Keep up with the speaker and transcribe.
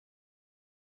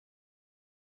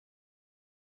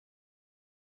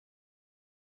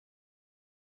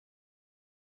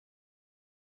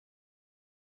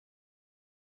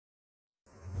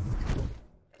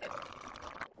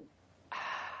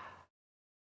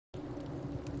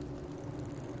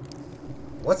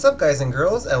What's up, guys and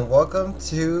girls, and welcome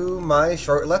to my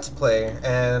short Let's Play.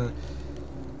 And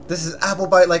this is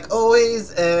AppleByte like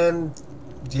always, and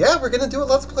yeah, we're gonna do a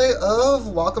Let's Play of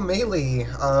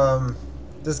Guacamelee.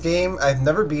 This game, I've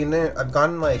never beaten it. I've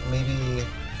gone like maybe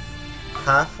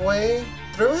halfway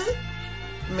through it,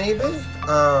 maybe.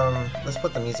 Let's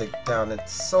put the music down.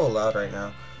 It's so loud right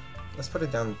now. Let's put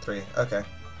it down to 3. Okay.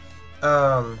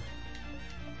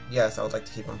 Yes, I would like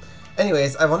to keep them.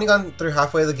 Anyways, I've only gone through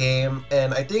halfway of the game,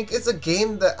 and I think it's a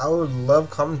game that I would love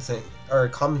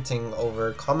commentating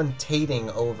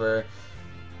over.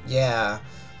 Yeah.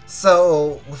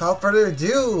 So, without further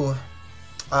ado,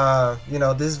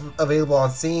 this is available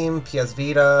on Steam, PS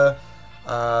Vita,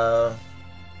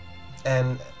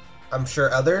 and I'm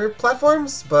sure other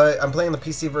platforms, but I'm playing the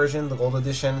PC version, the Gold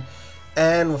Edition.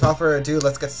 And without further ado,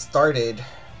 let's get started.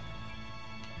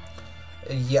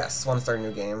 Yes, want to start a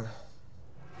new game.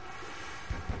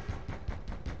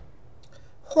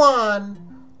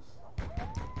 Juan!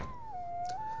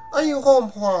 Are you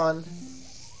home, Juan?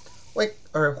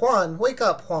 Juan, wake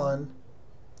up, Juan.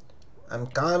 I'm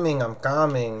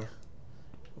coming.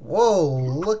 Whoa,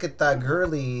 look at that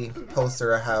girly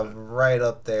poster I have right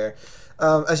up there.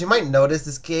 As you might notice,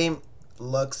 this game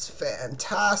looks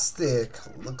fantastic.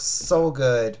 Looks so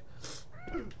good.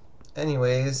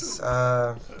 Anyways,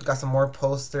 got some more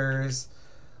posters.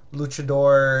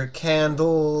 Luchador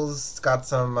candles, got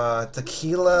some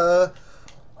tequila,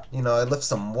 I lift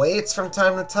some weights from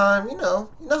time to time, you know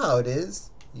how it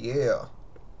is. Yeah.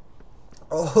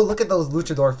 Oh, look at those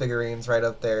luchador figurines right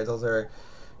up there. Those are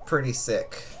pretty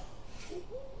sick.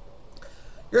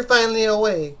 You're finally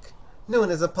awake. Noon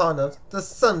is upon us. The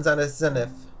sun's at its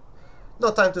zenith.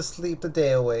 No time to sleep the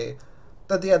day away.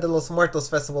 The Dia de los Muertos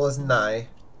festival is nigh.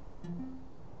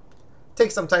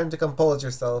 Take some time to compose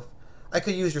yourself. I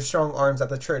could use your strong arms at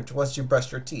the church once you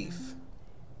brush your teeth.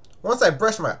 Once I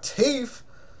brush my teeth?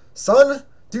 Son,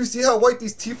 do you see how white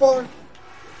these teeth are?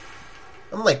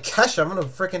 I'm like Kesha, I'm gonna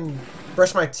frickin'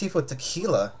 brush my teeth with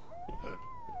tequila.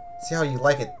 See how you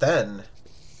like it then.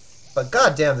 But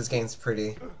goddamn, this game's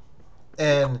pretty.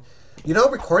 And,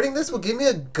 recording this will give me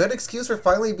a good excuse for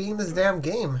finally beating this damn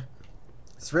game.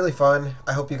 It's really fun.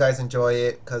 I hope you guys enjoy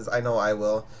it, because I know I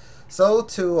will. So,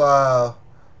 to,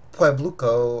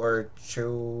 Puebluco or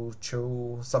Chu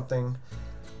something.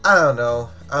 I don't know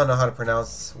how to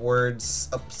pronounce words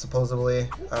supposedly.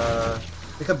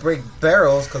 We could break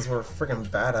barrels because we're freaking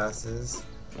badasses.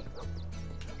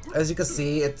 As you can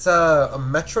see, it's a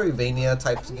Metroidvania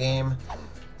type game.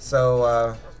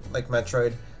 So like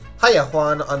Metroid. Hiya,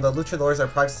 Juan. On the luchadors are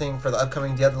practicing for the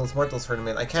upcoming Dia de los Muertos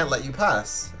tournament. I can't let you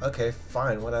pass. Okay,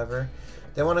 fine, whatever.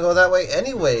 They want to go that way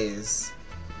anyways.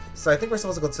 So I think we're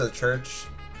supposed to go to the church.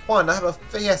 Juan, I have a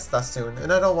fiesta soon,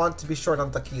 and I don't want to be short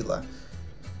on tequila.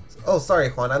 Oh, sorry,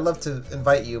 Juan. I'd love to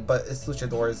invite you, but it's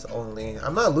luchadors only.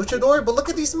 I'm not a luchador, but look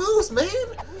at these moves, man!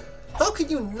 How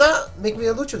could you not make me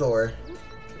a luchador?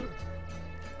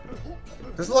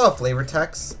 There's a lot of flavor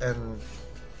text, and,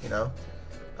 I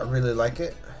really like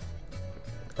it.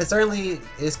 It certainly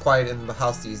is quiet in the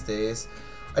house these days.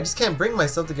 I just can't bring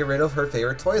myself to get rid of her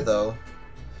favorite toy, though.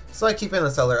 So I keep it in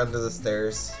the cellar under the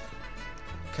stairs.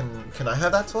 Can I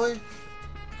have that toy?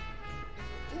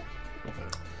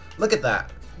 Look at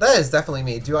that. That is definitely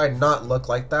me. Do I not look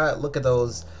like that? Look at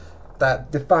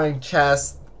that defined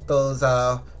chest, those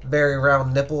very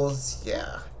round nipples.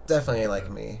 Yeah, definitely like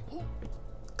me.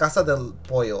 Casa del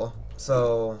Pollo.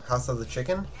 So, House of the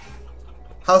Chicken?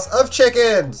 House of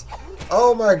Chickens!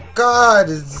 Oh my god,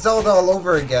 it's Zelda all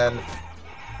over again.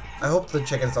 I hope the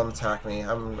chickens don't attack me.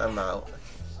 I'm out.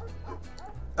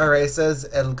 Alright, it says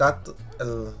El Gato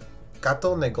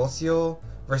Negocio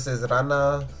versus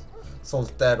Rana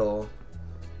Soltero.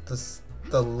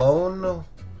 The lone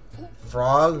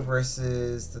frog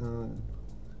versus the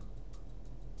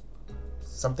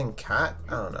something cat?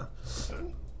 I don't know.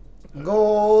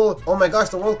 Goal! Oh my gosh,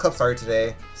 the World Cup started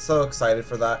today. So excited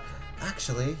for that.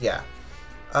 Actually, yeah.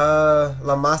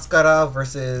 La Máscara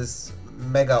versus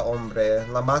Mega Hombre.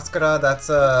 La Máscara, that's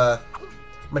a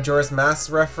Majora's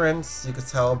Mask reference. You could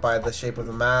tell by the shape of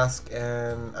the mask,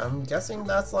 and I'm guessing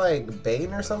that's like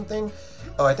Bane or something.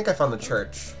 Oh, I think I found the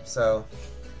church, so.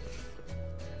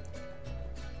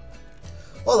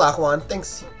 Hola, Juan.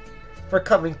 Thanks for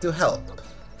coming to help.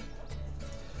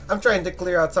 I'm trying to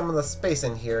clear out some of the space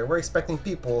in here. We're expecting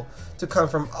people to come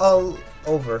from all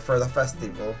over for the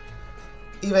festival.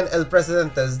 Even El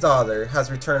Presidente's daughter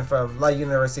has returned from La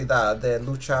Universidad de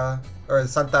Lucha, or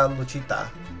Santa Luchita.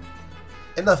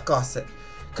 Enough gossip.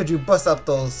 Could you bust up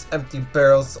those empty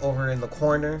barrels over in the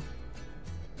corner?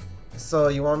 So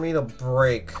you want me to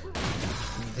break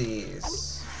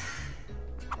these?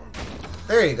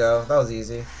 There you go. That was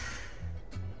easy.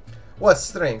 What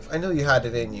strength. I knew you had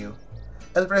it in you.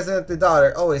 El Presidente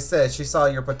daughter always said she saw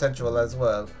your potential as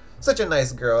well. Such a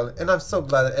nice girl, and I'm so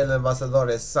glad that El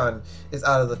Embajador's son is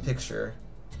out of the picture.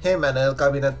 Him and El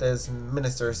Cabinete's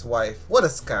minister's wife. What a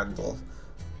scandal.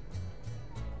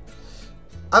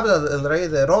 Habla el rey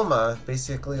de Roma,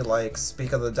 basically like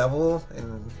speak of the devil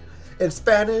in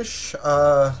Spanish.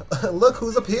 Look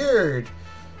who's appeared.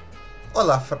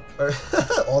 Hola,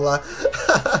 hola.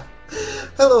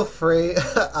 Hello, Frey.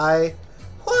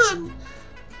 Juan.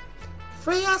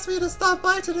 Frey asked me to stop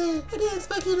by today. I didn't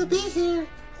expect you to be here.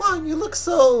 Juan, you look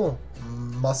so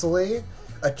muscly,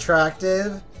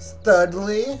 attractive,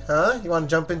 studly. Huh? You want to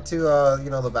jump into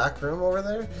the back room over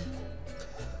there?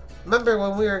 Remember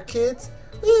when we were kids?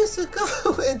 We used to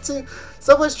go into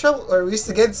so much trouble, or we used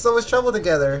to get into so much trouble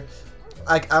together.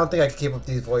 I don't think I can keep up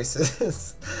these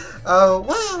voices.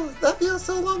 Wow, that feels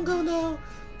so long ago now.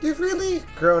 You've really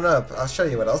grown up. I'll show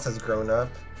you what else has grown up.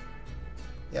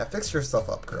 Yeah, fix yourself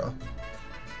up, girl.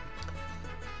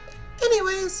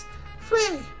 Anyways,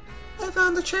 Frey, I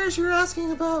found the chairs you were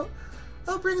asking about.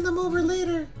 I'll bring them over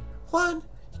later. Juan,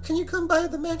 can you come by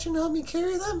the mansion and help me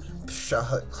carry them? Psh,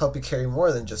 I'll help you carry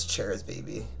more than just chairs,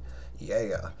 baby.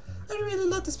 Yeah. I'd really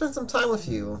love to spend some time with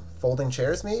you. Folding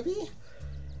chairs, maybe?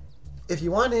 If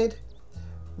you wanted,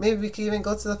 maybe we could even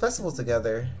go to the festival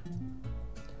together.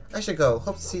 I should go.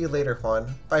 Hope to see you later,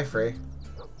 Juan. Bye, Frey.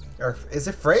 Or is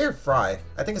it Frey or Fry?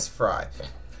 I think it's Fry.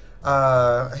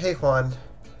 Hey, Juan.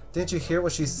 Didn't you hear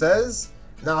what she says?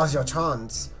 Now's your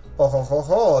chance. Ho ho ho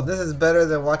ho. This is better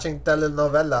than watching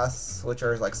telenovelas, which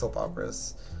are like soap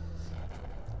operas.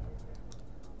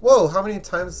 Whoa, how many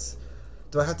times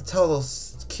do I have to tell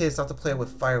those kids not to play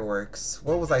with fireworks?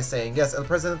 What was I saying? Yes, El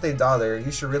Presidente daughter.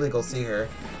 You should really go see her.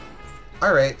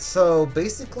 Alright, so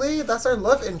basically, that's our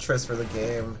love interest for the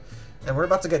game. And we're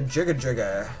about to get jigga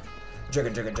jigga.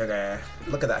 Jigga jigga jigga.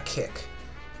 Look at that kick.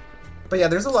 But yeah,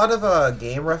 there's a lot of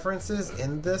game references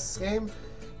in this game.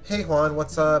 Hey Juan,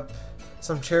 what's up?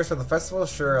 Some chairs for the festival?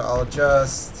 Sure, I'll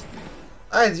just...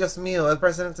 Ay, Dios mío, El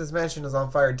Presidente's mansion is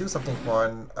on fire. Do something,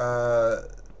 Juan.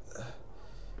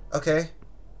 Okay.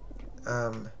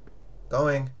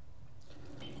 Going.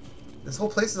 This whole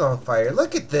place is on fire.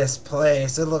 Look at this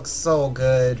place. It looks so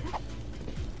good.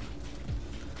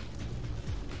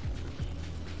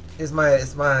 Is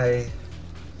my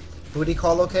booty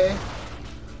call okay?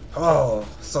 Oh,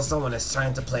 so someone is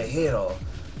trying to play hero.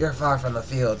 You're far from the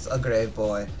fields, a grave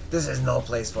boy. This is no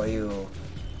place for you.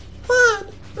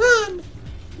 Juan, run!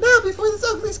 Now before this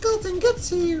ugly skeleton gets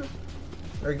to you.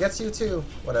 Or gets you too.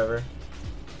 Whatever.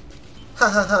 Ha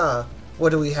ha ha. What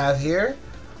do we have here?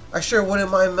 I sure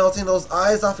wouldn't mind melting those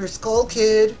eyes off your skull,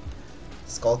 kid.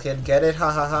 Skull kid, get it?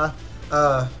 Ha ha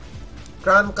ha.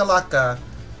 Gran Calaca.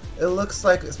 It looks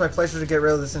like it's my pleasure to get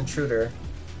rid of this intruder.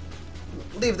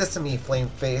 Leave this to me, Flame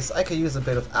Face. I could use a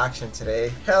bit of action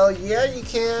today. Hell yeah, you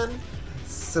can.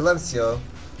 Silencio.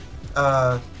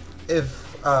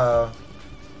 If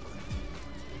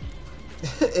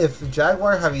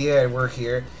Jaguar Javier were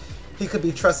here, he could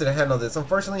be trusted to handle this.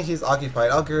 Unfortunately, he's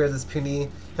occupied. I'll get rid of this puny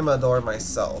Himador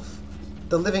myself.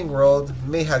 The living world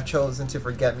may have chosen to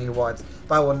forget me once,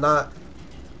 but I will not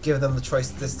give them the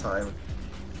choice this time.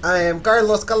 I am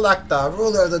Carlos Galacta,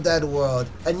 ruler of the dead world,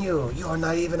 and you are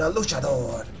not even a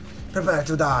luchador. Prepare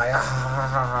to die. Ah, ha, ha,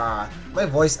 ha. My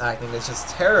voice acting is just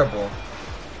terrible.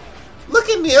 Look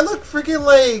at me, I look freaking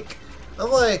like...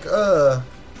 I'm like, do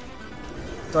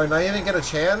I not even get a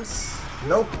chance?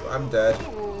 Nope, I'm dead.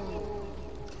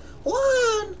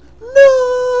 Juan! No!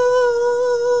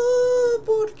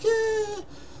 ¿Por qué?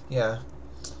 Yeah.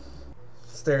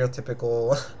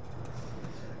 Stereotypical.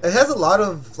 It has a lot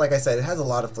of, like I said, it has a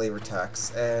lot of flavor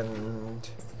text, and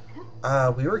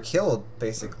we were killed,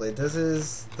 basically. This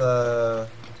is the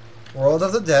World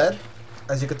of the Dead.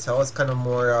 As you could tell, it's kind of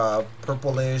more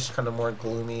purplish, kind of more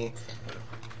gloomy.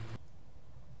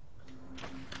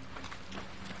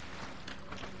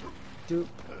 Dude,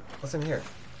 what's in here?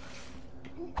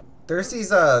 There's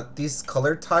these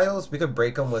colored tiles. We could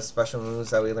break them with special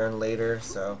moves that we learn later,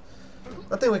 so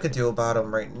nothing we could do about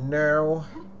them right now.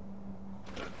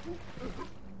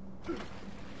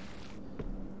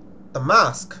 The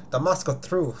mask of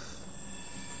truth.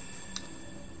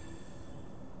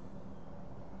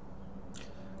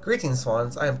 Greetings,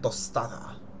 swans. I am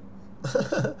Tostada,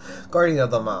 guardian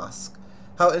of the mask.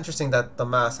 How interesting that the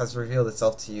mask has revealed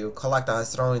itself to you. Collecta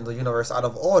has thrown the universe out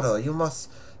of order. You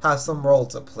must have some role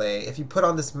to play. If you put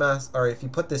on this mask, or if you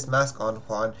put this mask on,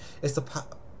 Juan,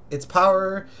 its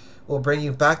power will bring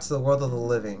you back to the world of the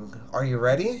living. Are you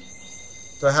ready?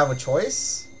 Do I have a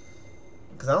choice?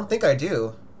 Because I don't think I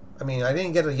do. I mean, I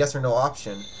didn't get a yes or no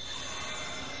option.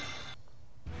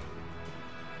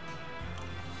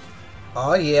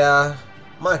 Oh yeah,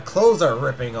 my clothes are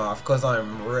ripping off because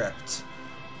I'm ripped.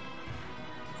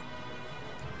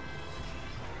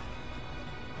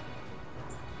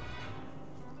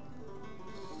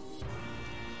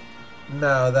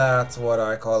 Now that's what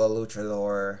I call a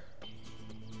luchador.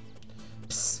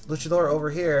 Psst, luchador over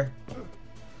here.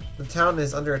 The town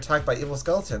is under attack by evil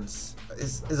skeletons.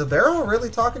 Is a barrel really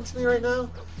talking to me right now?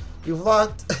 You've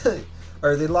locked...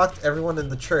 or they locked everyone in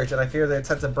the church, and I fear they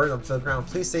intend to burn them to the ground.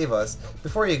 Please save us.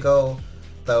 Before you go,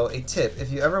 though, a tip.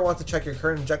 If you ever want to check your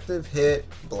current objective, hit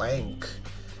blank.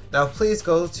 Now please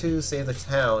go to save the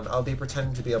town. I'll be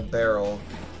pretending to be a barrel.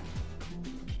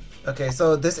 Okay,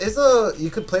 so this is a... You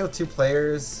could play with 2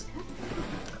 players.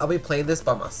 I'll be playing this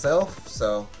by myself,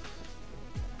 so...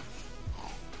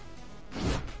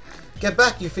 Get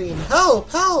back, you fiend!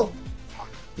 Help! Help!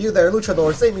 You there,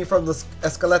 luchador, save me from the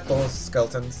esqueletos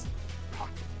skeletons.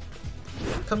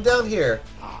 Come down here.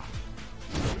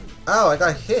 Ow, I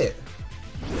got hit.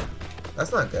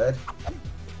 That's not good.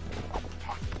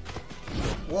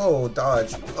 Whoa,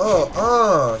 dodge.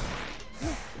 Oh,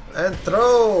 and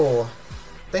throw!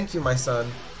 Thank you, my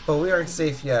son. But we aren't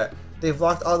safe yet. They've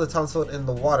locked all the townsfolk in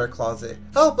the water closet.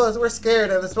 Help us, we're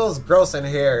scared and it smells gross in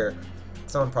here.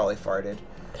 Someone probably farted.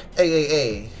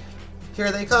 Ay.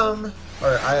 Here they come.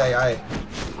 Or I.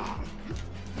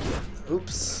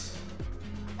 Oops.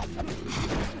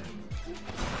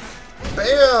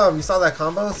 Bam! You saw that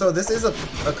combo? So this is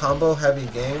a combo heavy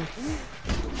game.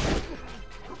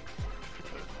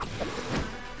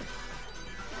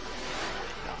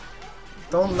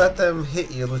 Don't let them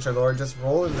hit you, luchador. Just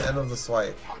roll in the end of the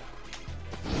swipe.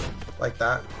 Like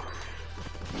that.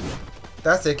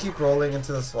 That's it. Keep rolling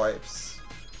into the swipes.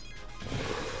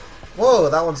 Whoa,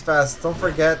 that one's fast. Don't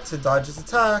forget to dodge his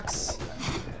attacks.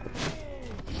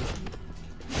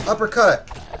 Uppercut.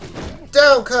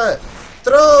 Down cut.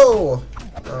 Throw.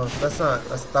 Oh,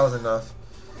 that was enough.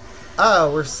 Ah,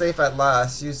 we're safe at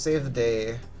last. You saved the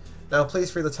day. Now please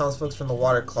free the townsfolk from the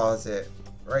water closet.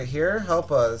 Right here?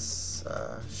 Help us.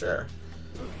 Sure.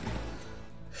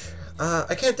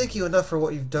 I can't thank you enough for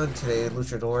what you've done today,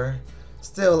 luchador.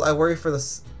 Still, I worry for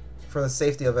the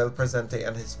safety of El Presente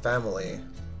and his family.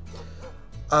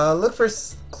 Look for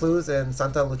clues in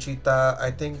Santa Luchita.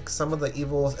 I think some of the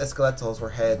evil esqueletos were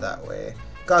headed that way.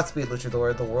 Godspeed,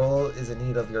 luchador. The world is in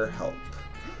need of your help.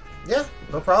 Yeah,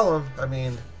 no problem. I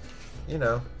mean, you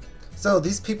know. So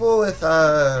these people with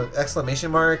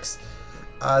exclamation marks,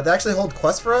 they actually hold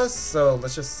quests for us. So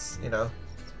let's just, you know.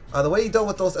 The way you dealt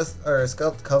with those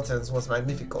skeletons was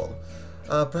magnifico.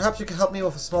 Perhaps you can help me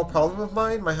with a small problem of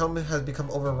mine. My helmet has become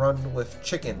overrun with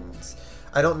chickens.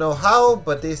 I don't know how,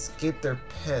 but they escaped their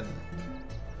pen.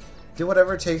 Do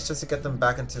whatever it takes just to get them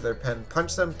back into their pen.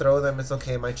 Punch them, throw them, it's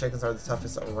okay. My chickens are the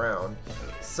toughest around.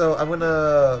 So I'm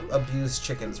gonna abuse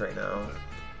chickens right now.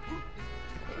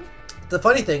 The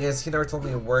funny thing is, he never told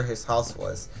me where his house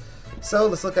was. So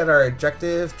let's look at our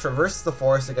objective. Traverse the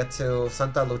forest to get to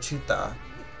Santa Luchita.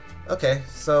 Okay,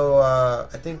 so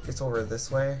I think it's over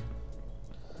this way.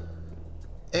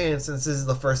 And since this is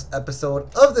the first episode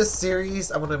of this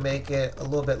series, I'm going to make it a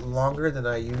little bit longer than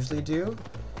I usually do.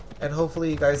 And hopefully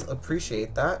you guys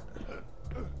appreciate that.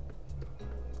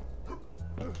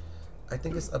 I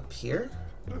think it's up here.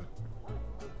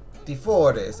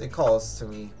 Before it calls to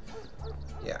me.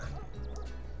 Yeah.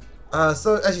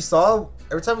 So as you saw,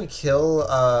 every time we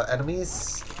kill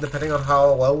enemies, depending on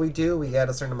how well we do, we get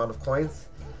a certain amount of coins.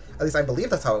 At least I believe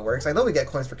that's how it works. I know we get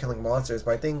coins for killing monsters,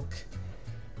 but I think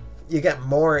you get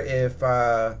more if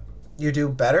you do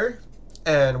better,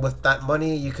 and with that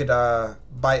money you could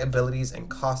buy abilities and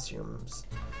costumes.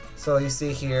 So you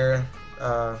see here,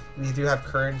 we do have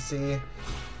currency.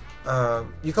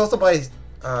 You can also buy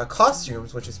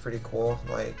costumes, which is pretty cool,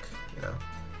 like, you know,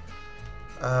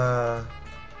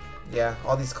 yeah,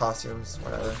 all these costumes,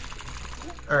 whatever.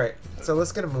 Alright, so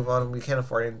let's get a move on. We can't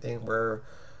afford anything. We're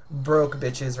broke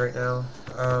bitches right now.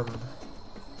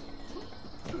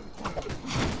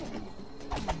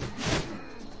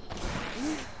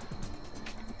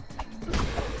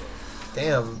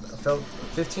 Damn, I felt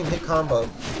 15 hit combo.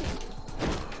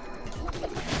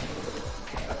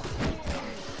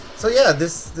 So yeah,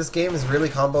 this game is really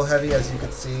combo heavy, as you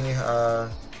can see.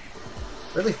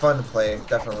 Really fun to play,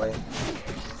 definitely.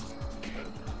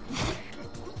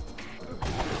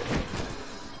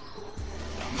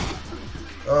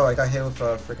 Oh, I got hit with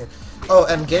a freaking... Oh,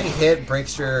 and getting hit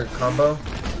breaks your combo.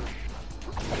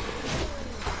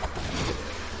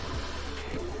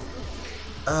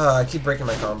 I keep breaking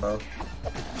my combo.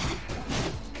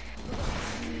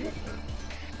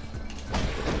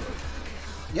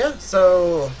 yeah,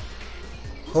 so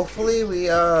hopefully we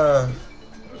don't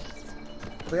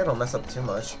mess up too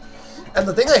much. And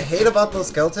the thing I hate about those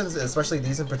skeletons, especially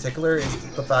these in particular,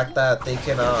 is the fact that they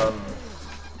can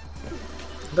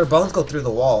their bones go through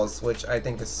the walls, which I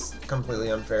think is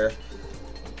completely unfair.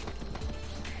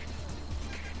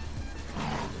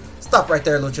 Stop right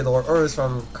there, Luchador. Orders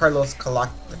from Carlos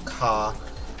Galactica.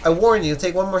 I warn you,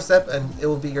 take one more step and it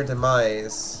will be your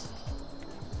demise.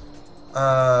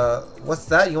 What's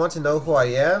that? You want to know who I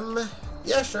am?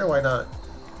 Yeah, sure, why not?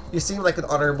 You seem like an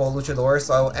honorable luchador,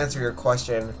 so I will answer your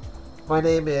question. My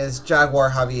name is Jaguar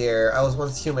Javier. I was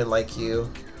once human like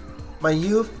you. My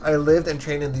youth, I lived and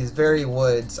trained in these very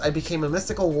woods. I became a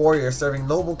mystical warrior serving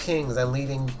noble kings and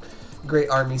leading great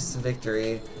armies to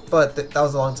victory. But that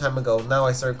was a long time ago. Now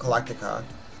I serve Galactica.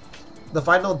 The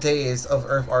final days of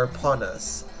Earth are upon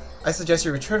us. I suggest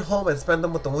you return home and spend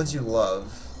them with the ones you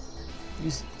love.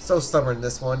 You so stubborn,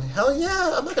 this one. Hell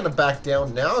yeah, I'm not gonna back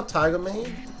down now,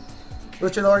 Guacamelee.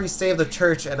 Luchador, you saved the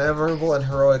church, an admirable and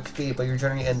heroic feat, but your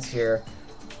journey ends here.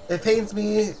 It pains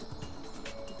me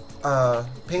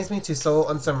to so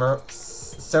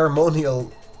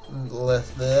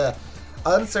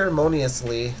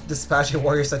unceremoniously dispatch a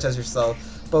warrior such as yourself,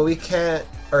 but we can't,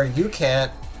 or you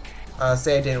can't,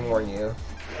 say I didn't warn you.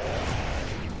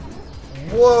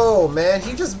 Whoa, man,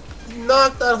 he just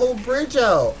knocked that whole bridge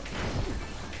out.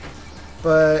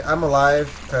 But I'm alive,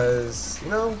 because, you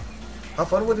know, how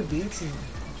fun would it be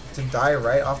to die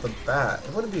right off the bat?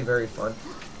 It wouldn't be very fun.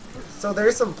 So there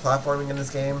is some platforming in this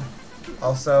game,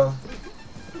 also.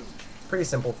 Pretty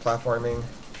simple platforming.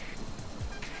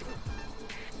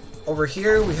 Over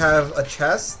here we have a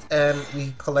chest, and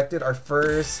we collected our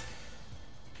first,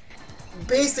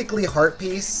 basically, heart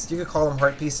piece. You could call them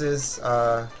heart pieces.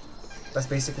 That's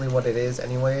basically what it is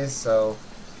anyways, so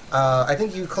I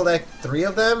think you collect 3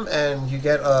 of them and you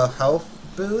get a health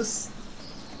boost.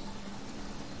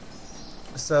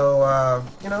 So,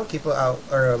 you know, keep it out,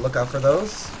 or look out for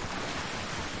those.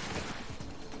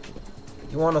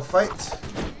 You want to fight?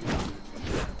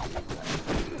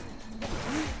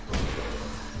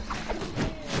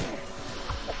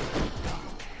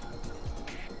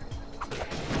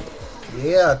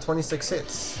 Yeah, 26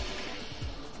 hits.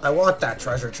 I want that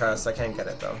treasure chest. I can't get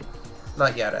it though.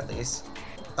 Not yet, at least.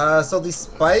 So these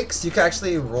spikes, you can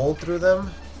actually roll through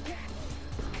them.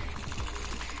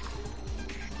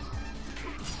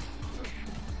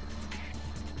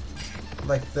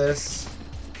 Like this.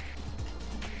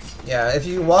 Yeah, if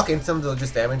you walk into them, they'll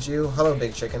just damage you. Hello,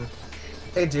 big chicken.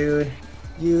 Hey, dude.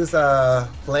 Use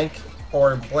blank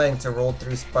or blank to roll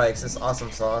through spikes. It's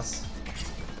awesome sauce.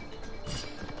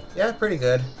 Yeah, pretty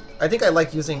good. I think I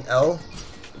like using L,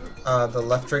 the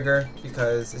left trigger,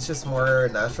 because it's just more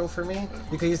natural for me.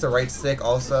 You can use the right stick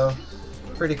also.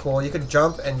 Pretty cool. You could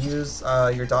jump and use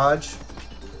your dodge.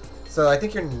 So I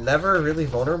think you're never really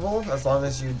vulnerable as long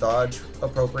as you dodge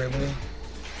appropriately.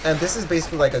 And this is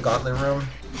basically like a gauntlet room.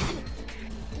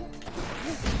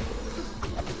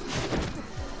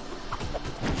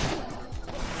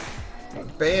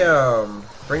 Bam!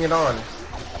 Bring it on.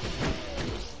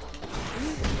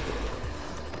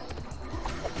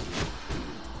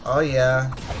 Oh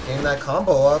yeah, getting that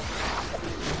combo up.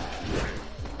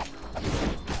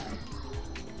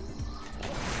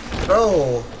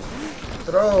 Throw!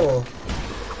 Throw!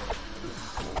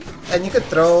 And you could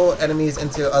throw enemies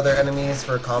into other enemies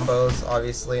for combos,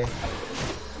 obviously.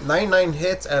 99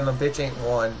 hits and a bitch ain't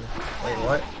one. Wait,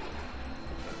 what?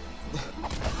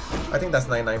 I think that's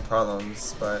 99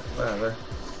 problems, but whatever.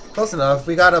 Close enough.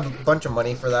 We got a bunch of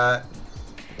money for that.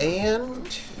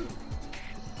 And...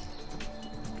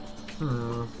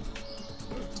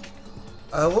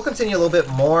 we'll continue a little bit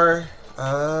more.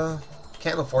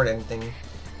 Can't afford anything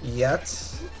yet.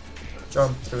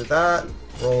 Jump through that.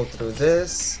 Roll through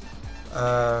this.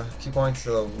 Keep going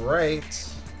to the right.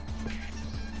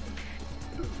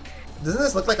 Doesn't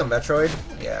this look like a Metroid?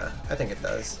 Yeah, I think it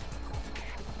does.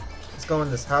 Let's go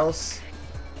in this house.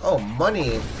 Oh,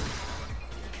 money!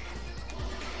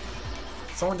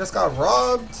 Someone just got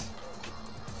robbed!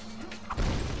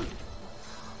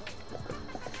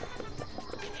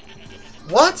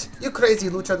 What? You crazy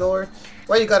luchador?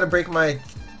 Why you gotta break my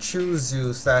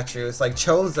Chuzu statue? It's like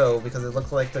Chozo because it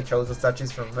looks like the Chozo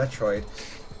statues from Metroid.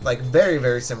 Like very,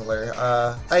 very similar.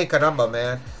 Ay caramba,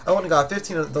 man. I only got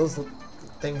 15 of those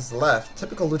things left.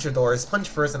 Typical luchadors. Punch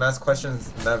first and ask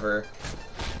questions never.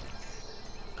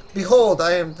 Behold,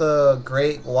 I am the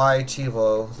great Y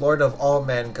Chivo, lord of all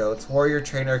man-goats, warrior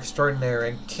trainer extraordinary,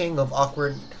 and king of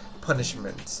awkward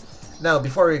punishments. Now,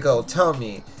 before we go, tell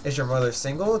me, is your mother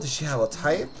single? Does she have a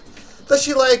type? Does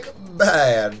she like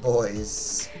bad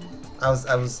boys? I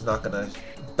was not gonna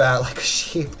bad like a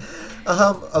sheep.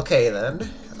 Okay then.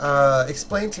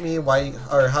 Explain to me why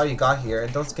or how you got here,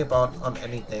 and don't skip out on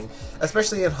anything,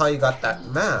 especially in how you got that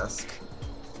mask.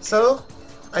 So,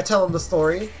 I tell him the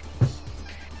story.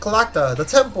 Kalakta, the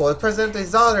temple, the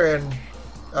Presidente's daughter,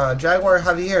 and Jaguar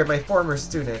Javier, my former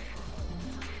student.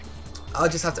 I'll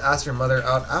just have to ask your mother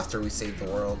out after we save the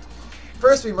world.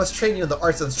 First, we must train you in the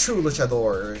arts of true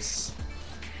luchadors.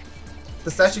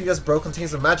 The statue you just broke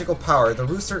contains a magical power, the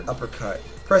Rooster Uppercut.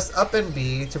 Press up and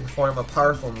B to perform a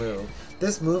powerful move.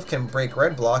 This move can break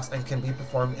red blocks and can be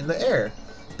performed in the air.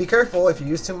 Be careful, if you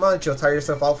use too much, you'll tire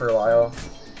yourself out for a while.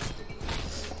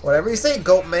 Whatever you say,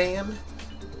 Goat Man.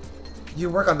 You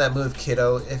work on that move,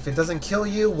 kiddo. If it doesn't kill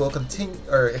you, we'll continue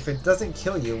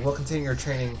your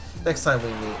training next time we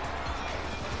meet.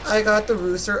 I got the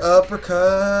Rooster Uppercut.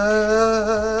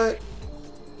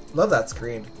 Love that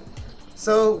screen.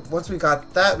 So, once we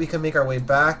got that, we can make our way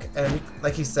back, and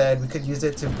like he said, we could use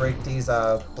it to break these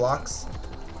blocks.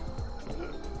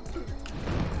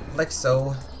 Like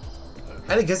so.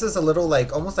 And it gives us a little,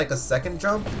 like, almost like a second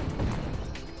jump.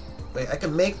 Wait, I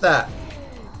can make that.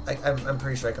 I'm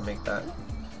pretty sure I can make that.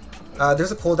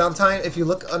 There's a cooldown time. If you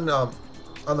look on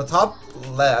the top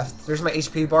left, there's my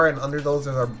HP bar, and under those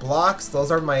are blocks. Those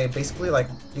are my, basically, like,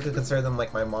 you could consider them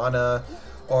like my mana,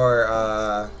 or,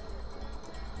 I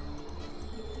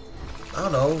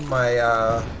don't know,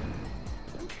 my,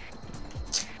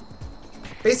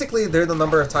 basically, they're the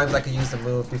number of times I can use the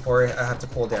move before I have to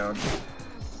cool down.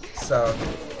 So,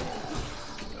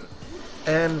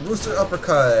 and Rooster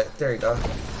Uppercut, there you go.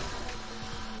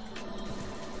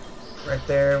 Right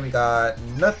there, we got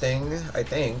nothing, I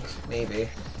think, maybe.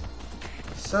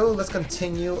 So, let's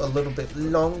continue a little bit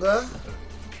longer.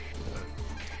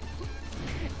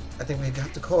 I think we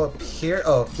have to go up here.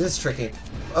 Oh, this is tricky.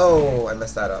 Oh, I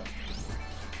messed that up.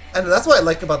 And that's what I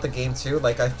like about the game too,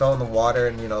 like I fell in the water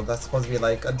and you know, that's supposed to be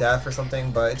like a death or something,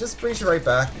 but it just brings you right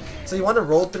back. So you want to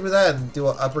roll through that and do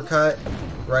an uppercut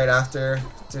right after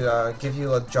to give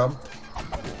you a jump.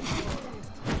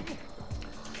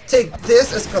 Take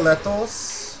this,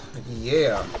 Esqueletos!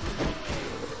 Yeah!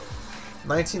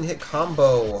 19 hit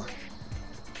combo!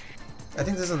 I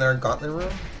think this is another gauntlet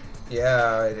room?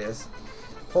 Yeah, it is.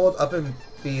 Hold up and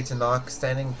B to knock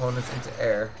standing opponents into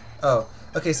air. Oh.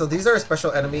 Okay, so these are a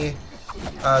special enemy.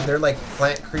 They're like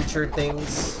plant creature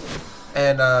things,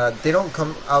 and they don't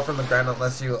come out from the ground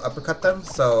unless you uppercut them,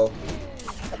 so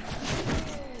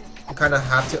you kind of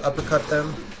have to uppercut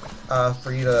them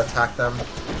for you to attack them.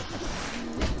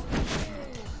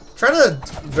 Trying to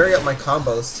vary up my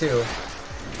combos too.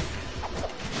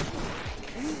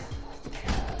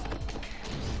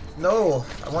 No,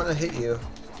 I want to hit you.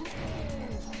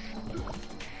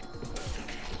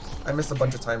 I missed a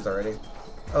bunch of times already.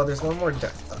 Oh, there's one more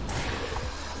death.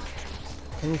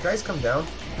 Can you guys come down?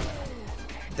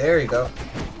 There you go.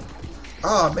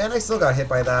 Oh man, I still got hit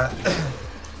by that.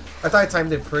 I thought I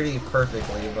timed it pretty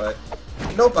perfectly, but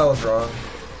nope, I was wrong.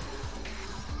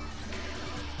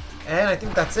 And I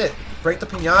think that's it. Break the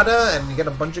piñata and you get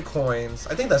a bunch of coins.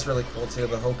 I think that's really cool too,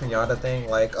 the whole piñata thing.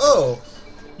 Like, oh,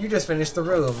 you just finished the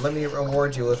room. Let me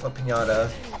reward you with a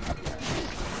piñata.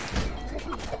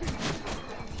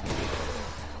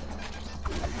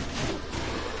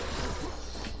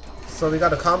 So we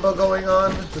got a combo going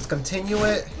on. Let's continue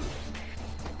it.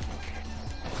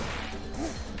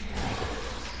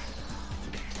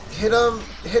 Hit him!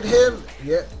 Hit him!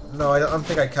 Yeah. No, I don't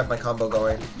think I kept my combo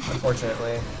going,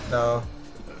 unfortunately. No.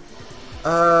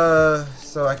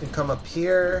 So I can come up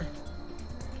here.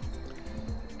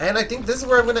 And I think this is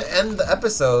where I'm going to end the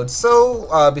episode.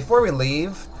 So, before we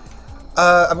leave,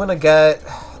 I'm going to get...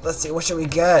 Let's see, what should we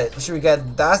get? Should we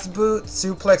get Das Boot,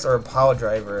 Suplex, or a Power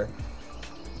Driver?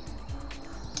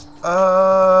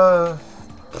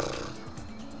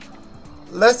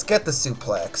 Let's get the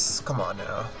suplex. Come on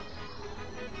now.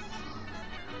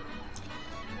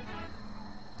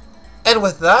 And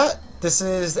with that, this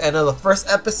is the end of the first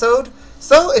episode.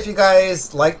 So if you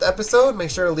guys liked the episode,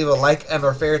 make sure to leave a like and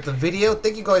or favorite the video.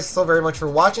 Thank you guys so very much for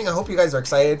watching. I hope you guys are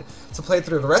excited to play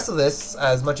through the rest of this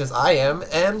as much as I am.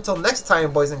 And until next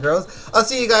time, boys and girls, I'll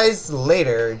see you guys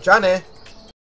later. Jane!